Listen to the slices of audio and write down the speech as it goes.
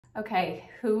Okay,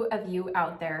 who of you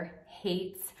out there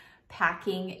hates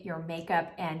packing your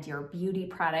makeup and your beauty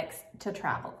products to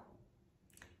travel?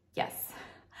 Yes,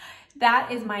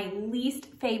 that is my least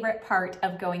favorite part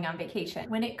of going on vacation.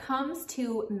 When it comes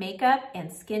to makeup and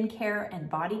skincare and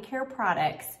body care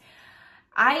products,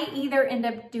 I either end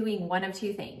up doing one of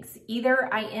two things. Either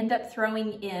I end up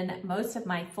throwing in most of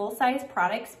my full-size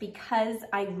products because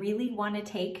I really want to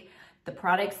take the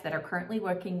products that are currently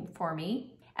working for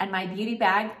me, and my beauty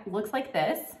bag looks like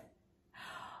this,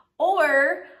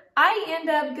 or I end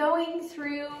up going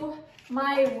through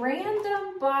my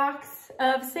random box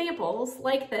of samples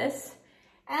like this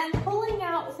and pulling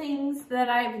out things that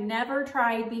I've never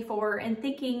tried before and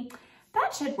thinking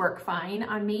that should work fine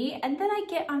on me. And then I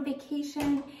get on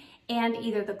vacation and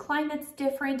either the climate's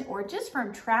different or just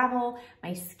from travel,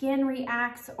 my skin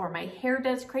reacts or my hair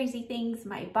does crazy things.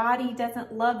 My body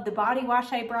doesn't love the body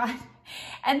wash I brought.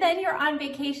 And then you're on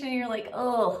vacation and you're like,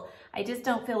 oh, I just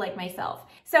don't feel like myself.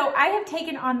 So I have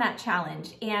taken on that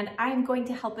challenge and I'm going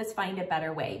to help us find a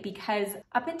better way because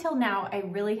up until now, I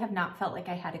really have not felt like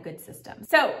I had a good system.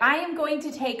 So I am going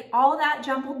to take all that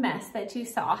jumbled mess that you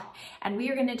saw and we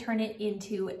are going to turn it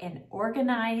into an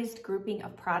organized grouping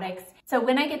of products. So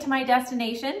when I get to my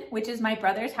destination, which is my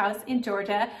brother's house in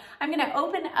Georgia, I'm going to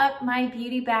open up my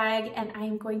beauty bag and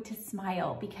I'm going to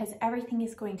smile because everything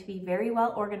is going to be very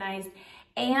well organized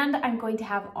and I'm going to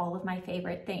have all of my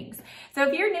favorite things. So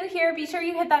if you're new here, be sure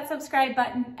you hit that subscribe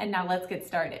button and now let's get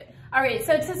started. All right,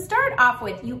 so to start off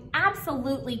with, you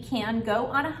absolutely can go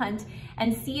on a hunt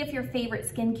and see if your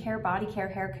favorite skincare, body care,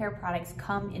 hair care products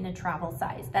come in a travel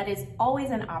size. That is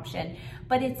always an option,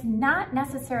 but it's not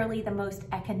necessarily the most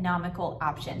economical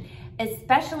option,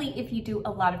 especially if you do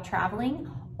a lot of traveling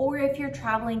or if you're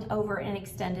traveling over an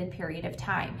extended period of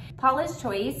time. Paula's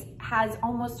Choice has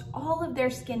almost all of their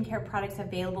skincare products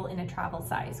available in a travel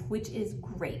size, which is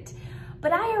great.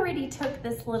 But I already took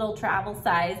this little travel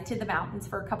size to the mountains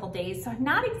for a couple days, so I'm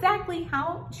not exactly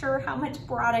sure how much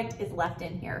product is left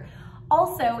in here.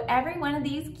 Also, every one of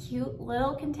these cute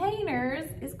little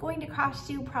containers is going to cost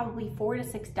you probably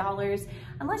 $4 to $6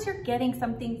 unless you're getting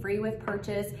something free with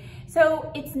purchase.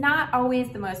 So it's not always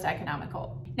the most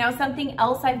economical. Now, something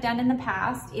else I've done in the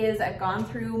past is I've gone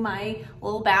through my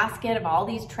little basket of all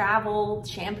these travel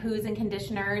shampoos and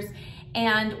conditioners.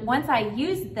 And once I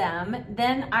used them,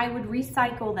 then I would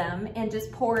recycle them and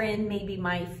just pour in maybe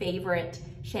my favorite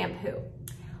shampoo.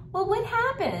 Well, what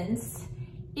happens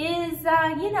is,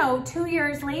 2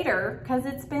 years later, because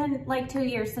it's been like 2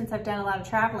 years since I've done a lot of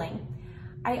traveling,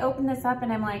 I open this up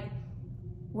and I'm like,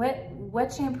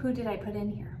 what shampoo did I put in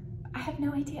here? I have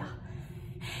no idea.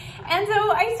 And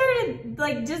so I started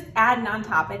like just adding on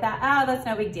top. I thought, oh, that's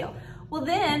no big deal. Well,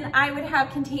 then I would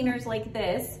have containers like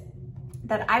this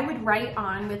that I would write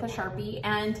on with a Sharpie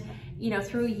and,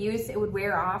 through use, it would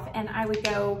wear off and I would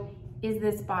go, is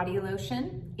this body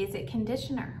lotion? Is it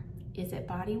conditioner? Is it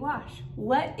body wash?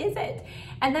 What is it?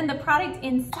 And then the product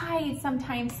inside,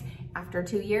 sometimes after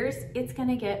 2 years, it's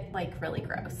gonna get like really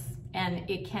gross and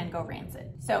it can go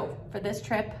rancid. So for this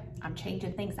trip, I'm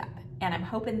changing things up and I'm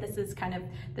hoping this is kind of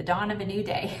the dawn of a new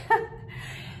day.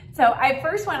 So I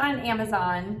first went on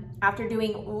Amazon after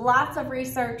doing lots of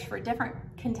research for different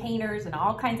containers and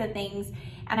all kinds of things.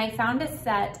 And I found a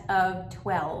set of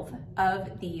 12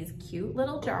 of these cute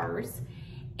little jars.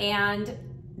 And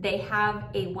they have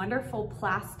a wonderful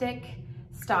plastic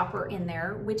stopper in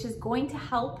there, which is going to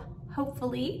help,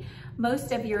 hopefully,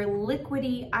 most of your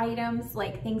liquidy items,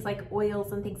 like things like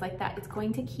oils and things like that. It's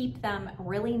going to keep them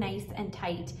really nice and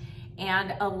tight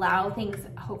and allow things,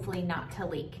 hopefully, not to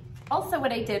leak. Also,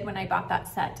 what I did when I bought that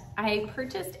set, I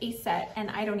purchased a set, and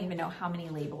I don't even know how many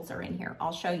labels are in here.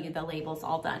 I'll show you the labels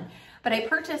all done. But I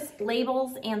purchased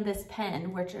labels and this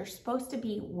pen, which are supposed to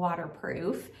be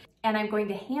waterproof. And I'm going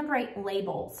to handwrite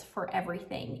labels for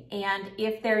everything. And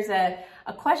if there's a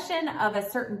question of a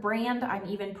certain brand, I'm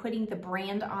even putting the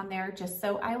brand on there just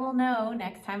so I will know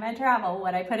next time I travel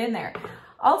what I put in there.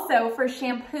 Also for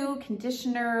shampoo,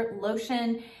 conditioner,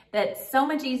 lotion, that's so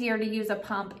much easier to use a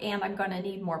pump and I'm gonna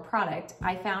need more product.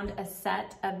 I found a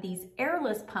set of these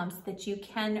airless pumps that you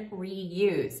can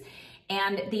reuse.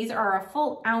 And these are a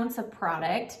full ounce of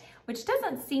product, which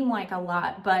doesn't seem like a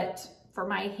lot, but for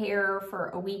my hair for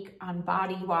a week on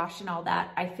body wash and all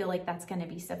that, I feel like that's gonna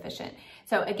be sufficient.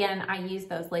 So again, I use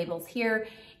those labels here.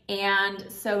 And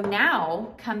so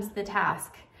now comes the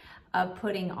task of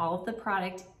putting all of the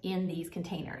product in these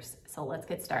containers. So let's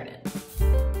get started.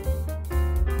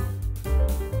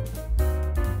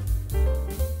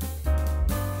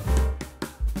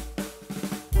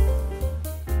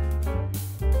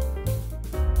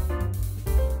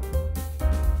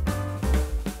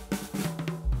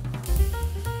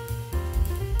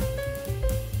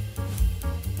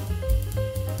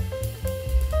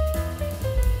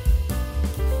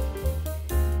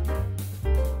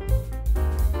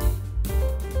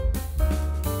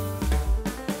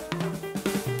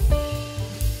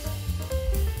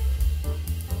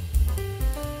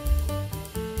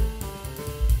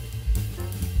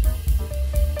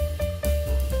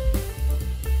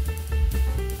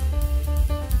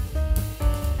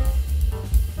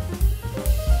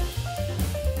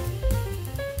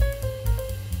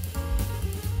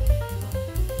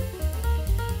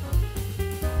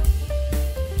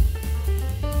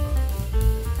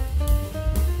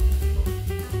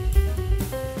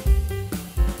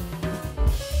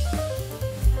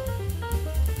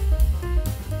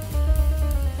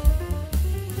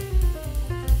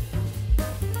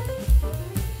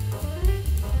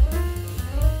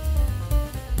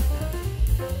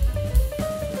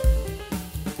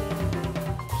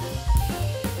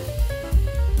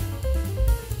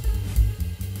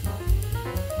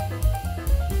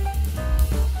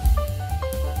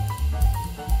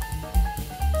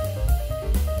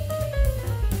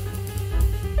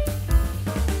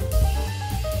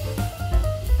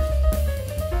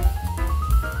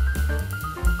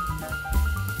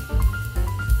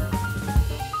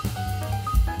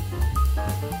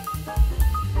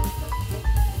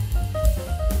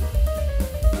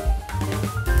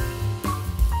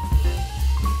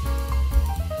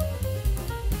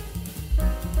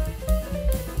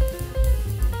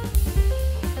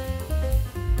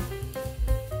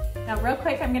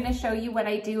 I'm gonna show you what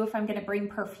I do if I'm gonna bring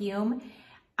perfume.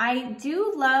 I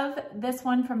do love this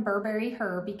one from Burberry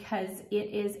Her because it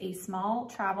is a small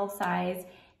travel size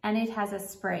and it has a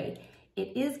spray.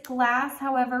 It is glass,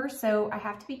 however, so I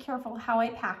have to be careful how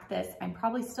I pack this. I'm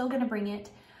probably still gonna bring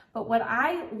it, but what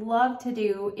I love to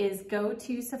do is go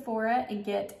to Sephora and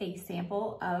get a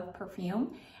sample of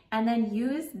perfume and then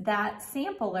use that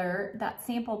sampler, that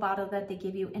sample bottle that they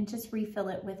give you, and just refill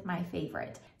it with my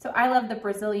favorite. So I love the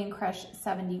Brazilian Crush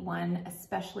 71,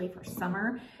 especially for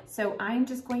summer. So I'm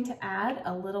just going to add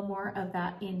a little more of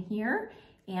that in here,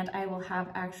 and I will have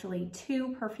actually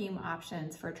 2 perfume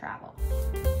options for travel.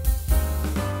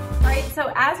 All right,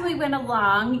 so as we went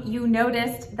along, you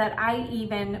noticed that I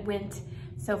even went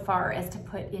so far as to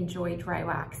put Enjoy Dry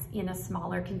Wax in a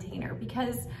smaller container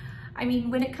because, I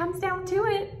mean, when it comes down to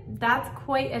it, that's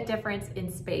quite a difference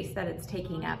in space that it's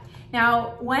taking up.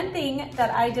 Now, one thing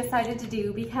that I decided to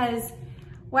do, because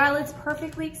while it's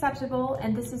perfectly acceptable,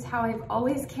 and this is how I've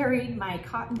always carried my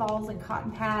cotton balls and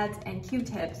cotton pads and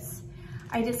Q-tips,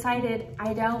 I decided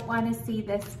I don't want to see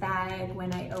this bag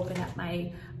when I open up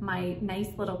my nice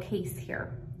little case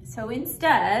here. So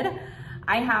instead,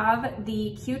 I have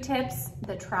the Q-tips,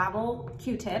 the travel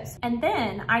Q-tips, and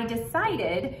then I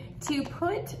decided to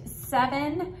put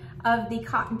 7 of the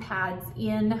cotton pads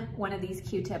in one of these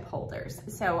Q-tip holders.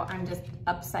 So I'm just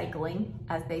upcycling,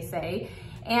 as they say.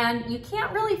 And you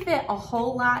can't really fit a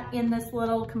whole lot in this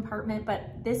little compartment,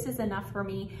 but this is enough for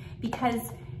me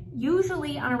because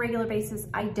usually on a regular basis,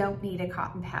 I don't need a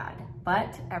cotton pad,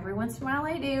 but every once in a while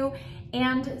I do.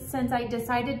 And since I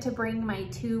decided to bring my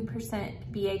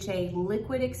 2% BHA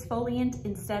liquid exfoliant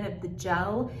instead of the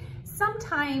gel,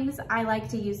 sometimes I like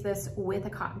to use this with a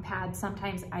cotton pad.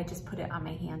 Sometimes I just put it on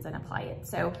my hands and apply it.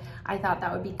 So I thought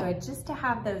that would be good just to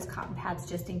have those cotton pads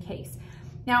just in case.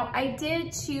 Now I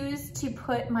did choose to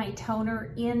put my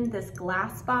toner in this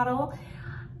glass bottle.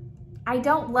 I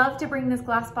don't love to bring this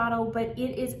glass bottle, but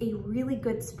it is a really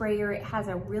good sprayer. It has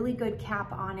a really good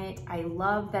cap on it. I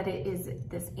love that it is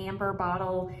this amber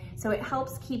bottle, so it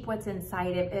helps keep what's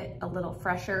inside of it a little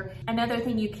fresher. Another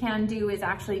thing you can do is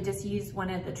actually just use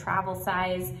one of the travel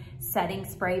size setting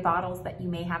spray bottles that you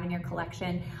may have in your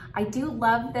collection. I do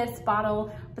love this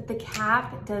bottle, but the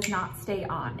cap does not stay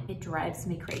on. It drives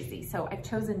me crazy, so I've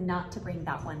chosen not to bring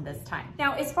that one this time.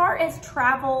 Now, as far as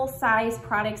travel size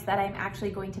products that I'm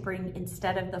actually going to bring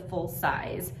instead of the full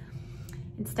size,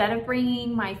 instead of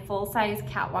bringing my full size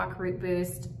Catwalk Root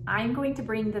Boost, I'm going to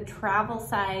bring the travel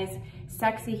size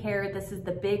Sexy Hair. This is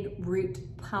the Big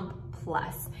Root Pump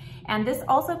Plus. And this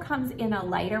also comes in a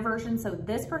lighter version. So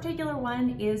this particular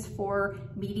one is for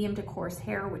medium to coarse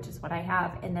hair, which is what I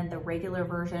have. And then the regular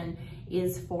version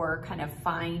is for kind of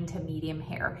fine to medium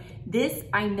hair. This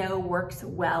I know works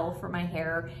well for my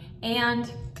hair,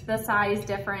 and the size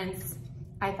difference,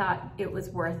 I thought it was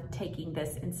worth taking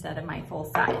this instead of my full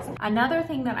size. Another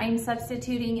thing that I'm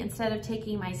substituting instead of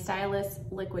taking my Stylist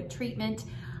liquid treatment,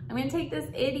 I'm gonna take this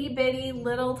itty bitty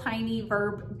little tiny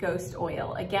Verb Ghost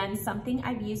Oil. Again, something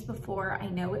I've used before. I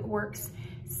know it works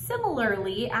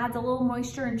similarly, adds a little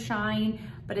moisture and shine,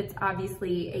 but it's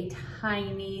obviously a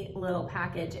tiny little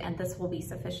package, and this will be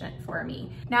sufficient for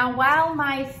me. Now, while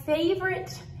my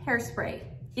favorite hairspray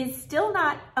is still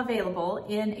not available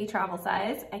in a travel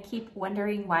size, I keep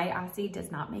wondering why Aussie does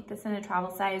not make this in a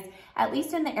travel size, at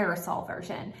least in the aerosol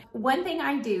version. One thing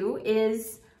I do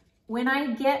is when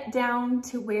I get down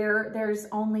to where there's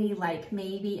only like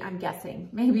maybe, I'm guessing,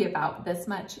 maybe about this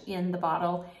much in the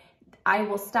bottle, I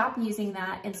will stop using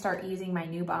that and start using my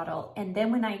new bottle. And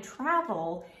then when I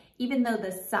travel, even though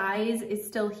the size is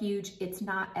still huge, it's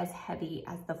not as heavy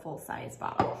as the full size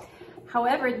bottle.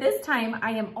 However, this time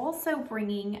I am also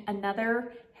bringing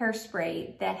another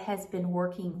hairspray that has been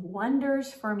working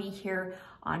wonders for me here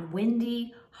on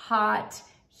windy, hot,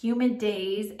 humid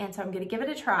days. And so I'm gonna give it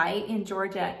a try in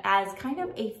Georgia as kind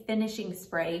of a finishing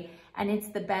spray, and it's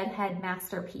the Bedhead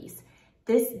Masterpiece.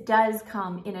 This does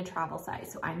come in a travel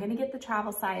size, so I'm gonna get the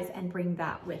travel size and bring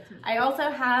that with me. I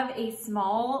also have a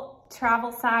small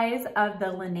travel size of the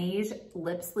Laneige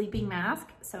Lip Sleeping Mask.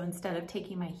 So instead of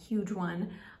taking my huge one,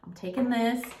 I'm taking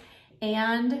this,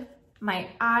 and my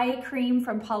eye cream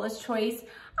from Paula's Choice.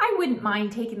 I wouldn't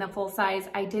mind taking the full size.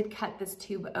 I did cut this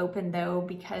tube open though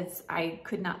because I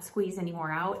could not squeeze any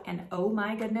more out, and oh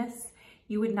my goodness,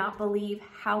 you would not believe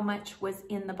how much was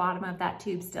in the bottom of that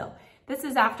tube still. This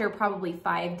is after probably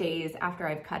 5 days after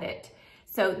I've cut it.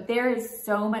 So there is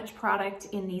so much product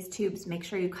in these tubes. Make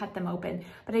sure you cut them open.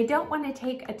 But I don't want to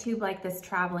take a tube like this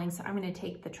traveling, so I'm going to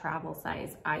take the travel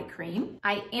size eye cream.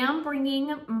 I am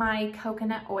bringing my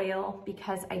coconut oil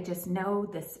because I just know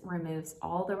this removes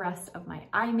all the rest of my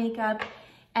eye makeup.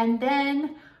 And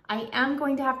then I am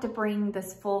going to have to bring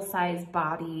this full-size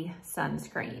body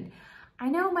sunscreen. I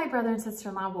know my brother and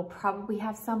sister-in-law will probably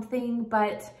have something,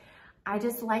 but I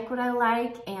just like what I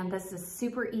like, and this is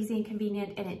super easy and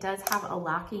convenient, and it does have a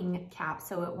locking cap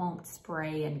so it won't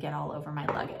spray and get all over my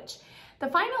luggage. The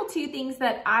final two things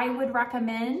that I would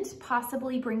recommend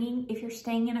possibly bringing if you're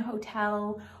staying in a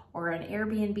hotel or an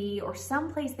Airbnb or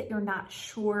someplace that you're not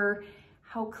sure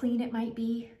how clean it might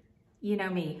be. You know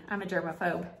me, I'm a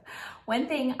germaphobe. One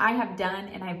thing I have done,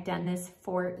 and I've done this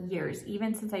for years,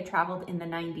 even since I traveled in the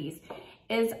 90s,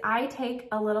 is I take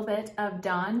a little bit of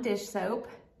Dawn dish soap,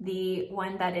 the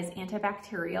one that is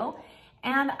antibacterial,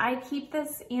 and I keep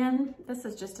this in, this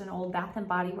is just an old Bath &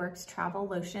 Body Works travel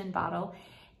lotion bottle,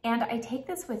 and I take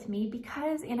this with me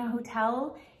because in a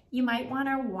hotel, you might want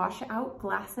to wash out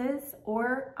glasses,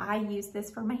 or I use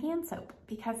this for my hand soap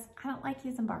because I don't like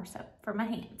using bar soap for my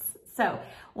hands. So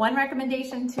one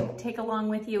recommendation to take along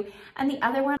with you. And the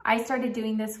other one, I started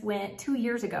doing this 2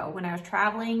 years ago when I was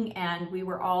traveling and we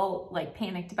were all like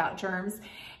panicked about germs.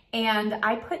 And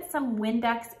I put some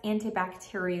Windex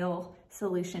antibacterial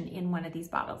solution in one of these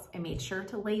bottles. I made sure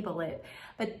to label it.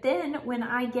 But then when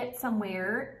I get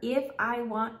somewhere, if I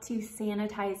want to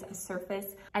sanitize a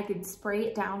surface, I could spray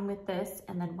it down with this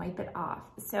and then wipe it off.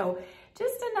 So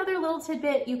just another little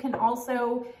tidbit. You can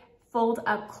also fold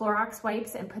up Clorox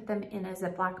wipes and put them in a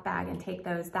Ziploc bag and take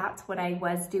those. That's what I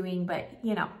was doing, but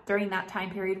you know, during that time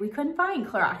period, we couldn't find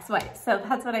Clorox wipes. So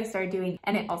that's what I started doing,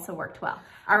 and it also worked well.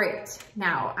 All right,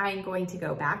 now I'm going to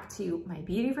go back to my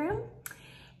beauty room,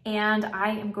 and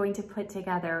I am going to put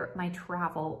together my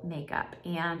travel makeup.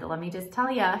 And let me just tell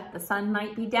you, the sun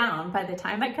might be down by the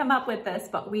time I come up with this,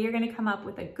 but we are gonna come up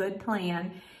with a good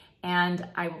plan, and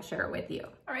I will share it with you.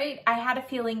 All right, I had a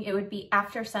feeling it would be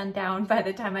after sundown by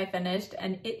the time I finished,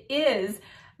 and it is.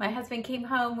 My husband came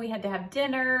home, we had to have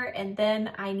dinner, and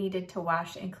then I needed to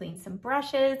wash and clean some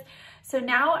brushes. So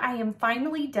now I am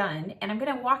finally done, and I'm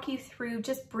gonna walk you through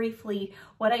just briefly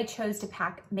what I chose to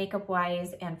pack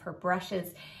makeup-wise and for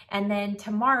brushes. And then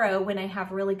tomorrow, when I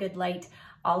have really good light,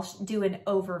 I'll do an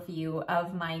overview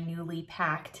of my newly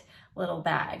packed little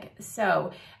bag.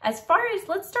 So as far as,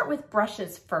 let's start with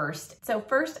brushes first. So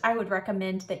first I would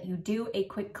recommend that you do a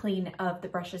quick clean of the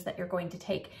brushes that you're going to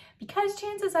take, because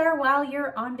chances are while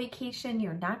you're on vacation,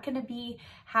 you're not going to be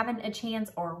having a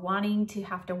chance or wanting to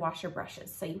have to wash your brushes.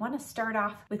 So you want to start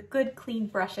off with good clean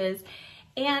brushes.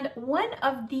 And one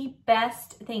of the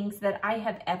best things that I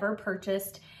have ever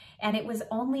purchased, and it was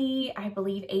only, I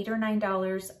believe, $8 or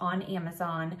 $9 on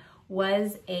Amazon,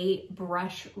 was a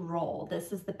brush roll.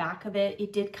 This is the back of it.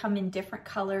 It did come in different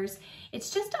colors.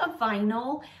 It's just a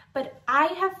vinyl, but I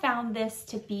have found this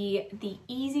to be the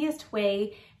easiest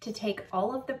way to take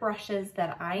all of the brushes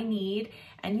that I need.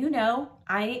 And you know,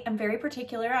 I am very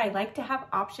particular. I like to have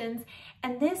options.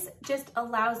 And this just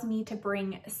allows me to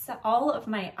bring all of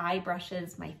my eye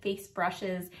brushes, my face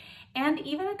brushes, and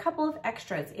even a couple of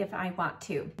extras if I want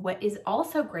to. What is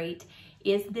also great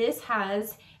is this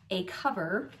has a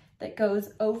cover that goes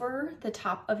over the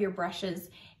top of your brushes,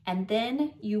 and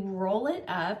then you roll it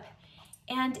up,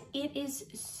 and it is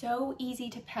so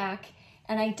easy to pack,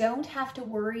 and I don't have to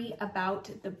worry about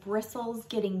the bristles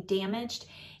getting damaged.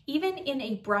 Even in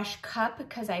a brush cup,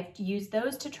 because I've used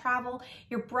those to travel,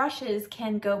 your brushes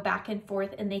can go back and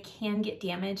forth and they can get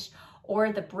damaged,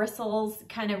 or the bristles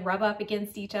kind of rub up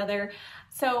against each other.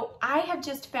 So I have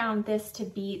just found this to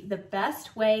be the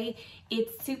best way.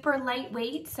 It's super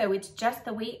lightweight, so it's just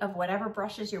the weight of whatever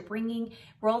brushes you're bringing.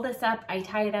 Roll this up, I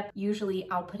tie it up. Usually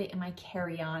I'll put it in my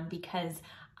carry-on because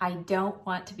I don't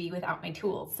want to be without my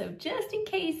tools. So just in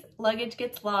case luggage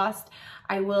gets lost,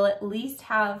 I will at least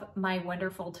have my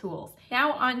wonderful tools.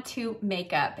 Now on to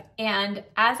makeup. And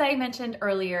as I mentioned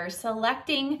earlier,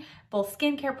 selecting both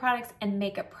skincare products and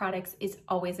makeup products is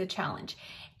always a challenge.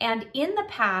 And in the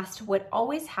past, what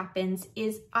always happens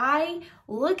is I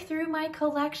look through my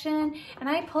collection and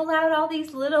I pull out all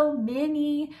these little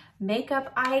mini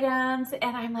makeup items,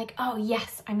 and I'm like, oh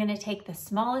yes, I'm gonna take the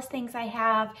smallest things I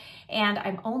have, and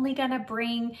I'm only gonna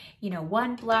bring, you know,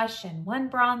 one blush and one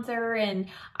bronzer, and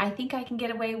I think I can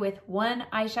get away with one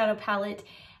eyeshadow palette.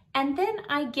 And then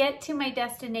I get to my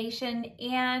destination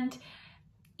and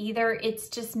either it's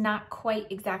just not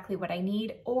quite exactly what I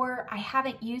need, or I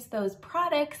haven't used those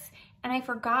products and I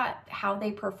forgot how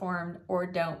they perform or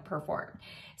don't perform.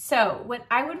 So what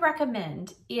I would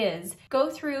recommend is go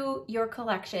through your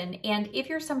collection, and if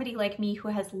you're somebody like me who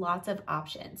has lots of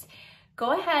options,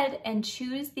 go ahead and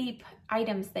choose the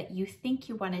items that you think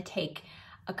you want to take.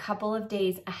 a couple of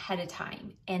days ahead of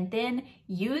time, and then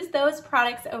use those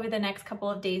products over the next couple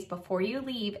of days before you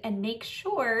leave, and make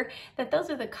sure that those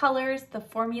are the colors, the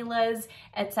formulas,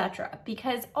 etc.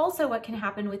 Because also what can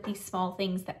happen with these small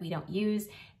things that we don't use,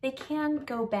 they can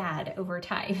go bad over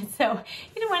time. So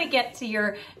you don't want to get to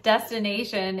your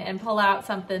destination and pull out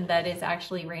something that is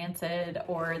actually rancid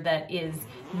or that is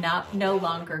no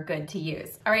longer good to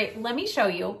use. All right, let me show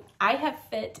you. I have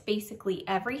fit basically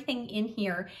everything in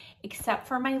here except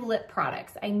for my lip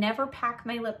products. I never pack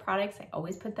my lip products. I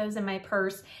always put those in my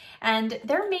purse. And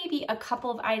there may be a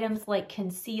couple of items like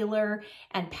concealer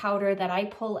and powder that I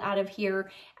pull out of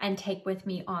here and take with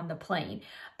me on the plane.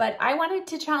 But I wanted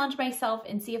to challenge myself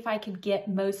and see if I could get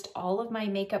most all of my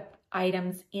makeup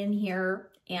items in here,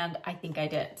 and I think I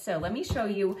did. So let me show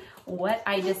you what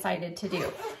I decided to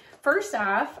do. First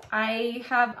off, I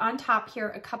have on top here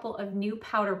a couple of new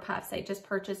powder puffs I just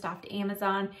purchased off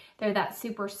Amazon. They're that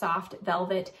super soft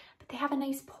velvet, but they have a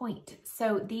nice point.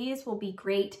 So these will be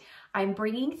great. I'm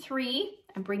bringing 3.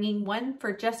 I'm bringing 1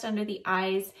 for just under the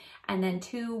eyes, and then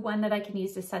 2, 1 that I can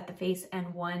use to set the face,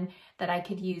 and 1 that I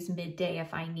could use midday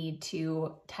if I need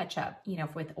to touch up, you know,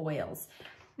 with oils.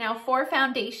 Now for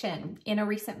foundation, in a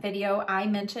recent video, I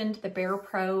mentioned the Bare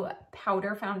Pro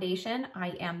Powder Foundation.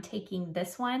 I am taking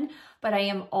this one, but I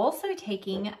am also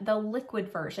taking the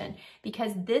liquid version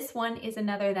because this one is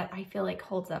another that I feel like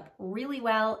holds up really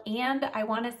well, and I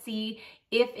want to see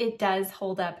if it does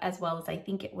hold up as well as I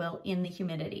think it will in the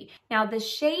humidity. Now the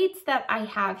shades that I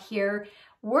have here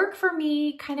work for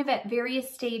me kind of at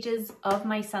various stages of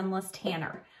my sunless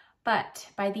tanner. But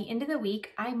by the end of the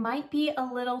week, I might be a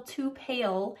little too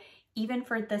pale even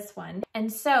for this one.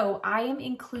 And so I am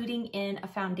including in a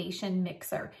foundation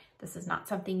mixer. This is not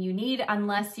something you need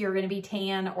unless you're gonna be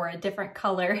tan or a different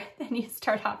color than you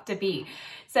start off to be.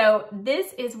 So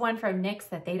this is one from NYX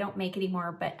that they don't make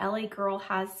anymore, but LA Girl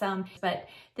has some. But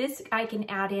this I can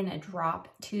add in a drop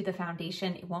to the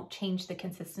foundation. It won't change the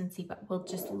consistency, but will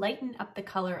just lighten up the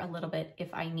color a little bit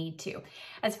if I need to.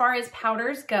 As far as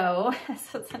powders go,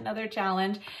 so it's another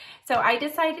challenge. So I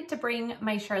decided to bring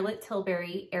my Charlotte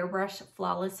Tilbury Airbrush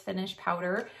Flawless Finish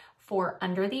powder for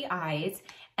under the eyes.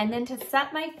 And then to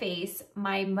set my face,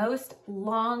 my most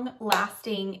long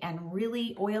lasting and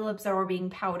really oil absorbing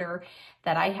powder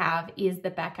that I have is the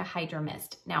Becca Hydra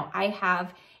Mist. Now I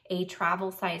have a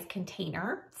travel size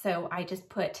container, so I just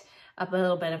put a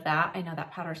little bit of that. I know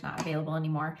that powder's not available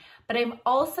anymore, but I'm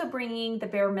also bringing the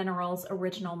Bare Minerals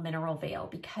Original Mineral Veil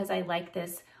because I like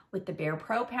this with the Bare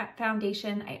Pro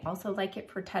foundation. I also like it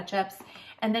for touch-ups.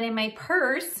 And then in my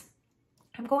purse,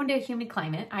 I'm going to a humid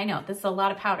climate. I know this is a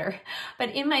lot of powder,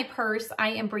 but in my purse, I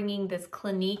am bringing this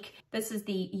Clinique. This is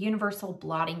the Universal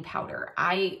Blotting Powder.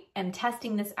 I am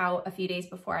testing this out a few days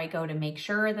before I go to make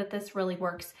sure that this really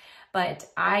works, but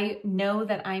I know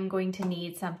that I'm going to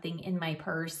need something in my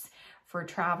purse for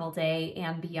travel day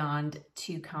and beyond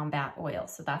to combat oil.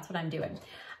 So that's what I'm doing.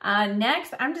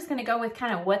 Next, I'm just gonna go with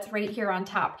kind of what's right here on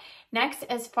top. Next,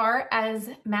 as far as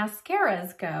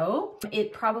mascaras go,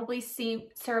 it probably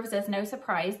serves as no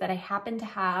surprise that I happen to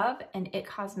have an IT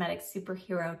Cosmetics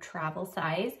Superhero travel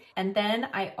size. And then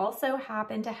I also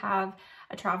happen to have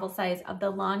a travel size of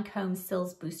the Lancome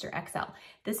Cils Booster XL.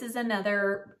 This is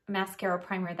another mascara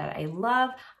primer that I love.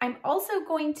 I'm also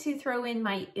going to throw in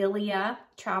my Ilia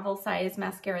travel size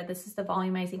mascara. This is the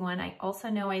volumizing one. I also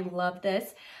know I love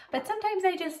this, but sometimes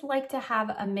I just like to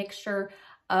have a mixture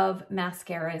of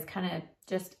mascaras, kind of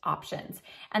just options.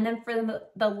 And then for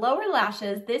the lower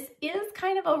lashes, this is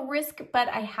kind of a risk, but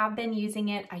I have been using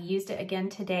it. I used it again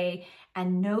today,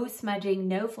 and no smudging,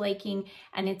 no flaking,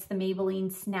 and it's the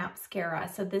Maybelline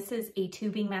Snapscara. So this is a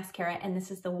tubing mascara, and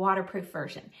this is the waterproof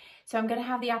version. So I'm gonna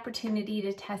have the opportunity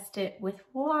to test it with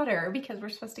water because we're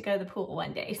supposed to go to the pool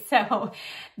one day. So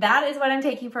that is what I'm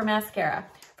taking for mascara.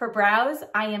 For brows,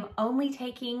 I am only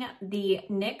taking the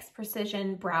NYX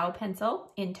Precision Brow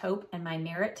Pencil in taupe and my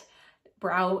Merit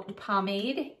Brow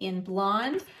Pomade in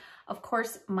blonde. Of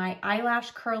course, my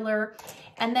eyelash curler.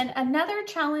 And then another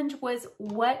challenge was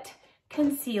what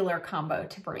concealer combo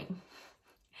to bring.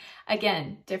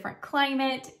 Again, different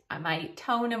climate, my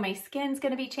tone of my skin's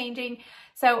gonna be changing.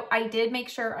 So I did make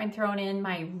sure I'm throwing in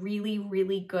my really,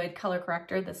 really good color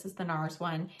corrector. This is the NARS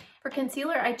one. For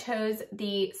concealer, I chose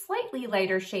the slightly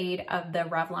lighter shade of the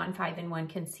Revlon 5-in-1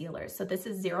 concealer. So this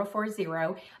is 040,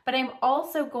 but I'm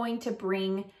also going to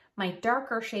bring my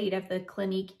darker shade of the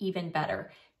Clinique Even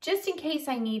Better, just in case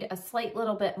I need a slight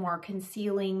little bit more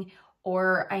concealing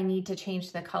or I need to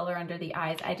change the color under the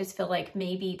eyes. I just feel like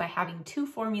maybe by having 2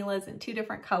 formulas and 2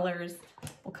 different colors,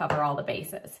 we'll cover all the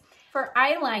bases. For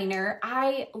eyeliner,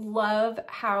 I love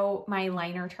how my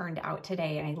liner turned out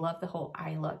today. And I love the whole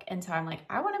eye look. And so I'm like,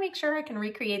 I want to make sure I can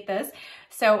recreate this.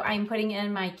 So I'm putting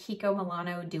in my Kiko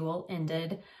Milano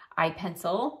dual-ended eye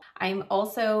pencil. I'm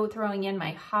also throwing in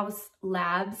my House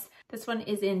Labs. This one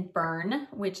is in Burn,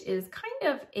 which is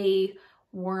kind of a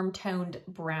warm toned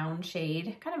brown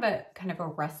shade, kind of a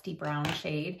rusty brown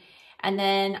shade. And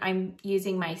then I'm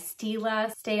using my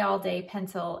Stila Stay All Day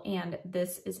pencil, and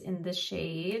this is in the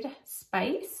shade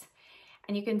Spice.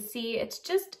 And you can see it's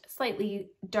just slightly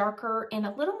darker and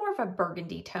a little more of a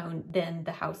burgundy tone than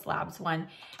the House Labs one.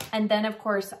 And then of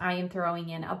course I am throwing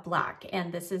in a black,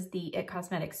 and this is the It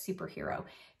Cosmetics Superhero.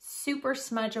 Super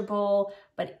smudgeable,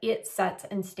 but it sets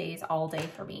and stays all day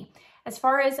for me. As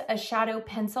far as a shadow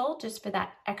pencil, just for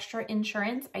that extra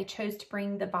insurance, I chose to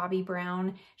bring the Bobbi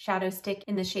Brown shadow stick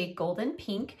in the shade Golden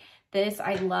Pink. This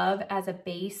I love as a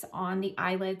base on the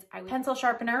eyelids. Pencil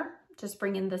sharpener, just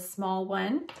bring in the small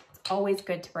one. It's always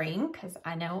good to bring because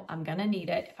I know I'm gonna need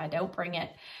it if I don't bring it.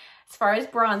 As far as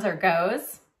bronzer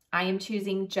goes, I am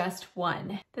choosing just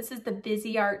one. This is the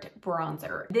Viseart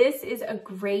bronzer. This is a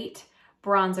great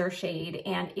bronzer shade,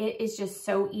 and it is just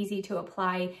so easy to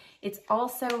apply. It's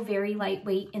also very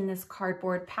lightweight in this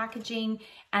cardboard packaging,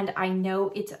 and I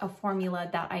know it's a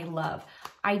formula that I love.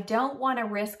 I don't want to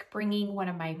risk bringing one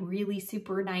of my really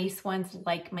super nice ones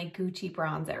like my Gucci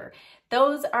bronzer.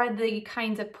 Those are the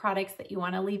kinds of products that you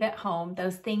want to leave at home.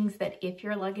 Those things that if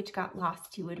your luggage got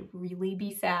lost, you would really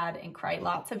be sad and cry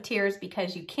lots of tears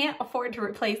because you can't afford to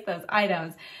replace those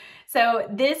items. So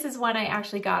this is one I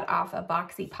actually got off a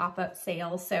Boxy pop-up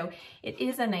sale. So it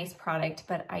is a nice product,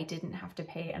 but I didn't have to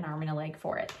pay an arm and a leg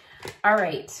for it. All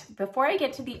right, before I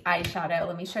get to the eyeshadow,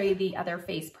 let me show you the other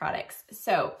face products.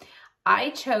 So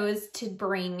I chose to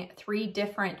bring 3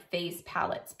 different face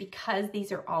palettes because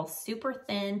these are all super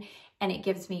thin and it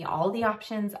gives me all the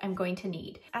options I'm going to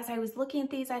need. As I was looking at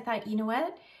these, I thought, you know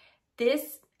what?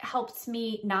 This helps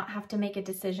me not have to make a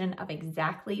decision of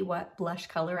exactly what blush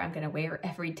color I'm gonna wear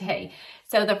every day.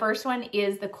 So the first one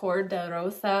is the Cor de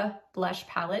Rosa blush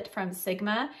palette from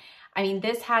Sigma. I mean,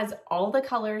 this has all the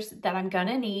colors that I'm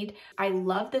gonna need. I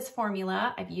love this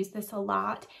formula. I've used this a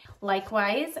lot.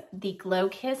 Likewise, the Glow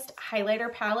Kissed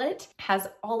highlighter palette has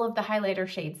all of the highlighter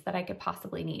shades that I could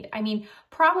possibly need. I mean,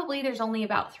 probably there's only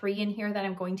about 3 in here that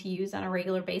I'm going to use on a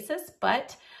regular basis,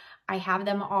 but I have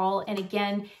them all. And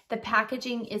again, the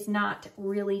packaging is not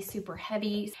really super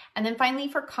heavy. And then finally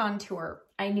for contour,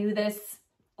 I knew this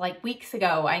like weeks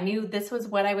ago. I knew this was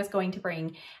what I was going to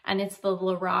bring, and it's the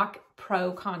Lorac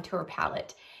Pro Contour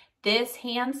Palette. This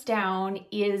hands down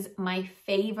is my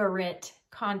favorite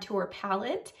contour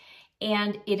palette,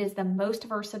 and it is the most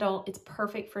versatile. It's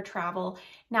perfect for travel.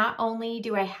 Not only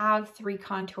do I have 3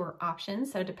 contour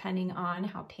options, so depending on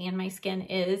how tan my skin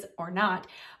is or not,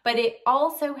 but it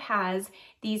also has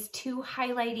these 2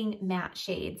 highlighting matte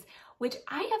shades, which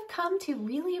I have come to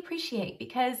really appreciate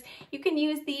because you can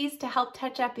use these to help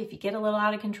touch up if you get a little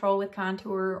out of control with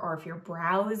contour, or if your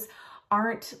brows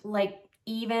aren't like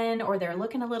even or they're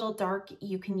looking a little dark,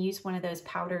 you can use one of those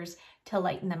powders to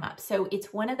lighten them up. So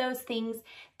it's one of those things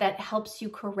that helps you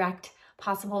correct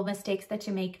possible mistakes that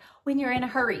you make when you're in a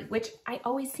hurry, which I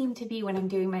always seem to be when I'm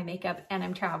doing my makeup and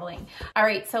I'm traveling. All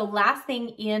right, so last thing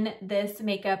in this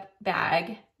makeup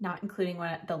bag, not including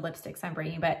one of the lipsticks I'm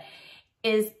bringing, but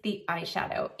is the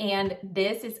eyeshadow. And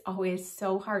this is always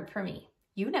so hard for me.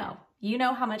 You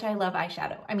know how much I love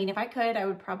eyeshadow. I mean, if I could, I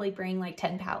would probably bring like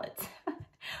 10 palettes,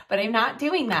 but I'm not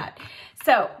doing that.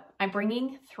 So I'm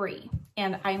bringing 3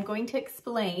 and I'm going to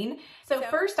explain. So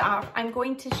first off, I'm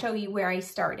going to show you where I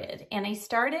started, and I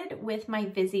started with my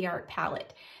Viseart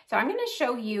palette. So I'm going to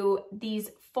show you these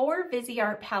 4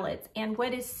 Viseart palettes, and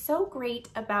what is so great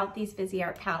about these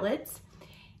Viseart palettes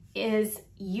is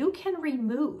you can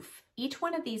remove each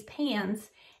one of these pans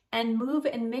and move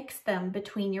and mix them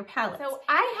between your palettes. So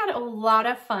I had a lot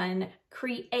of fun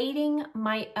creating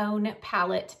my own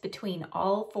palette between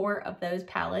all 4 of those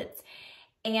palettes,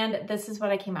 and this is what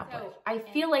I came up with. I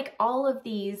feel like all of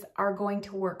these are going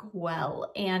to work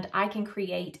well, and I can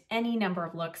create any number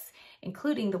of looks,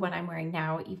 including the one I'm wearing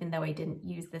now, even though I didn't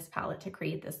use this palette to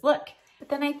create this look. But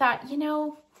then I thought, you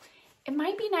know, it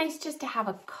might be nice just to have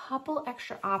a couple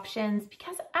extra options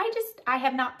because I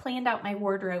have not planned out my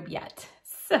wardrobe yet.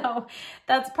 So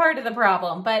that's part of the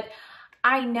problem. But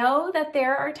I know that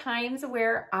there are times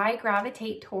where I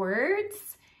gravitate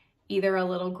towards either a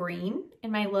little green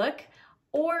in my look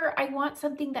or I want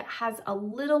something that has a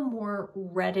little more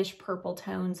reddish purple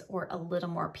tones or a little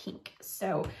more pink.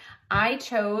 So I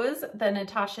chose the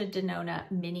Natasha Denona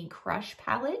Mini Crush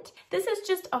palette. This is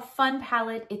just a fun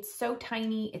palette. It's so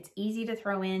tiny, it's easy to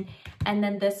throw in. And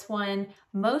then this one,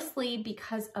 mostly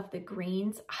because of the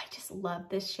greens, I just love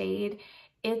this shade.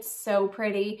 It's so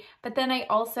pretty. But then I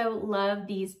also love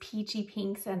these peachy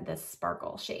pinks and this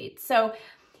sparkle shade. So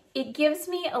it gives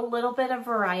me a little bit of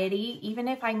variety, even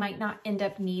if I might not end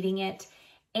up needing it.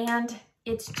 And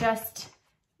it's just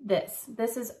this.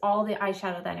 This is all the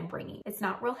eyeshadow that I'm bringing. It's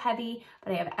not real heavy,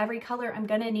 but I have every color I'm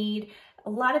gonna need. A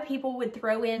lot of people would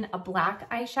throw in a black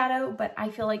eyeshadow, but I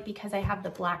feel like because I have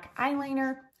the black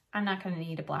eyeliner, I'm not gonna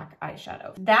need a black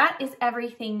eyeshadow. That is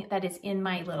everything that is in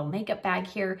my little makeup bag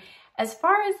here. As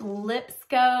far as lips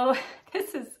go,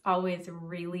 this is always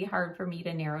really hard for me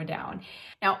to narrow down.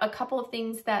 Now, a couple of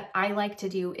things that I like to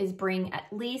do is bring at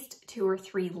least 2 or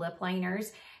 3 lip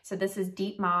liners. So this is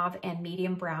Deep Mauve and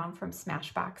Medium Brown from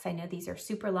Smashbox. I know these are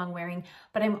super long wearing,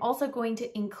 but I'm also going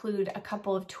to include a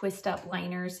couple of twist up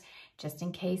liners just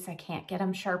in case I can't get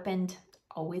them sharpened.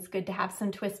 Always good to have some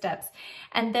twist ups.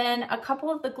 And then a couple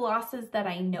of the glosses that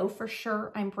I know for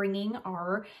sure I'm bringing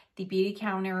are the Beauty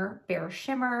Counter Bare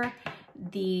Shimmer,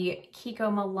 the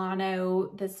Kiko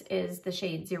Milano. This is the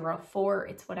shade 04.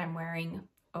 It's what I'm wearing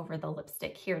over the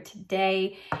lipstick here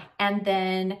today. And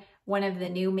then one of the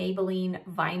new Maybelline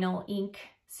Vinyl Ink,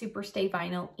 Superstay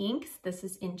Vinyl Inks. This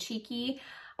is in Cheeky.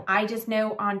 I just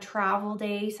know on travel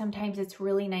day, sometimes it's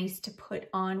really nice to put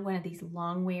on one of these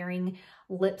long wearing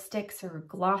lipsticks or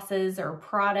glosses or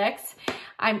products.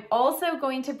 I'm also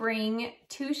going to bring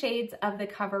 2 shades of the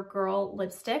CoverGirl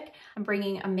lipstick. I'm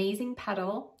bringing Amazing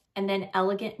Petal and then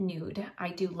Elegant Nude. I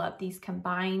do love these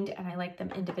combined and I like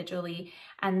them individually.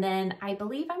 And then I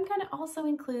believe I'm gonna also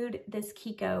include this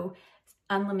Kiko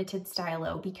Unlimited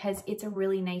Stylo because it's a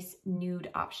really nice nude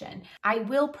option. I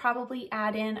will probably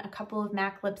add in a couple of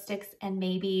MAC lipsticks and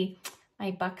maybe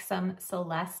my Buxom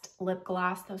Celeste lip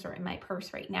gloss. Those are in my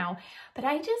purse right now. But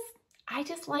I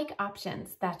just like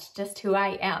options. That's just who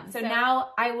I am. So now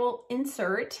I will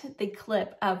insert the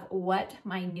clip of what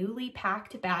my newly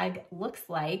packed bag looks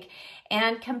like.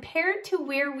 And compared to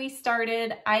where we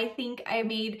started, I think I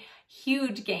made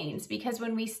huge gains because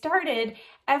when we started,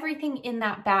 everything in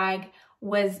that bag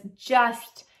was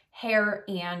just hair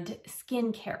and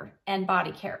skincare and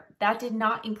body care. That did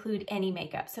not include any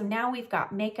makeup. So now we've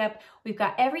got makeup, we've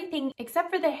got everything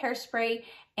except for the hairspray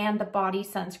and the body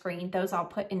sunscreen. Those I'll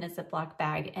put in a Ziploc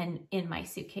bag and in my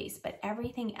suitcase, but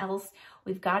everything else,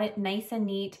 we've got it nice and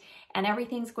neat and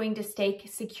everything's going to stay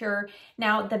secure.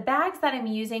 Now the bags that I'm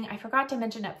using, I forgot to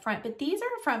mention up front, but these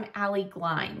are from Allie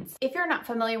Glines. If you're not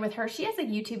familiar with her, she has a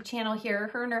YouTube channel here.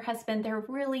 Her and her husband, they're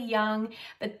really young,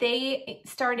 but they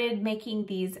started making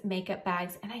these makeup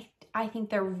bags and I think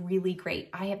they're really great.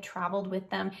 I have traveled with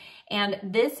them and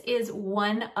this is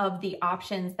one of the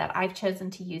options that I've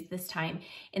chosen to use this time.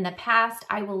 In the past,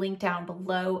 I will link down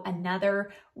below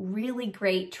another really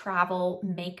great travel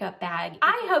makeup bag.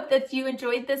 I hope that you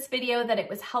enjoyed this video, that it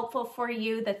was helpful for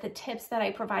you, that the tips that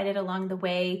I provided along the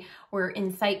way were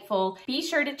insightful. Be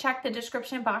sure to check the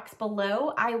description box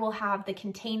below. I will have the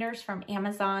containers from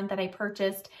Amazon that I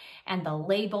purchased and the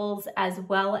labels, as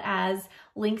well as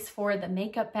links for the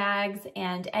makeup bags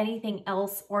and anything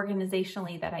else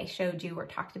organizationally that I showed you or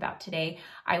talked about today.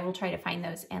 I will try to find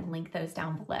those and link those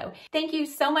down below. Thank you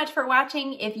so much for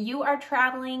watching. If you are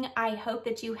traveling, I hope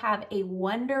that you have a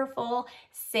wonderful,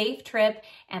 safe trip,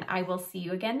 and I will see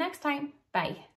you again next time. Bye.